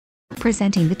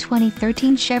Presenting the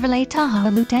 2013 Chevrolet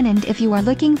Tahoe Lt, and if you are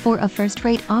looking for a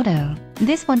first-rate auto,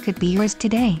 this one could be yours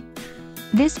today.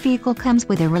 This vehicle comes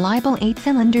with a reliable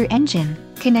 8-cylinder engine,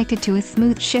 connected to a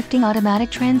smooth shifting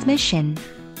automatic transmission.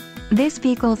 This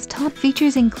vehicle's top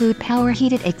features include power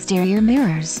heated exterior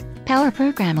mirrors, power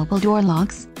programmable door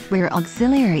locks, rear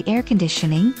auxiliary air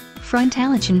conditioning, front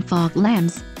halogen fog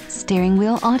lamps, steering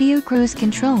wheel audio cruise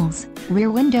controls,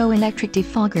 rear window electric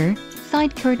defogger,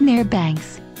 side curtain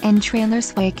airbags, and trailer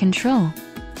sway control.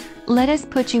 Let us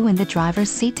put you in the driver's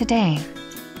seat today.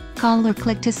 Call or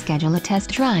click to schedule a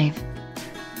test drive.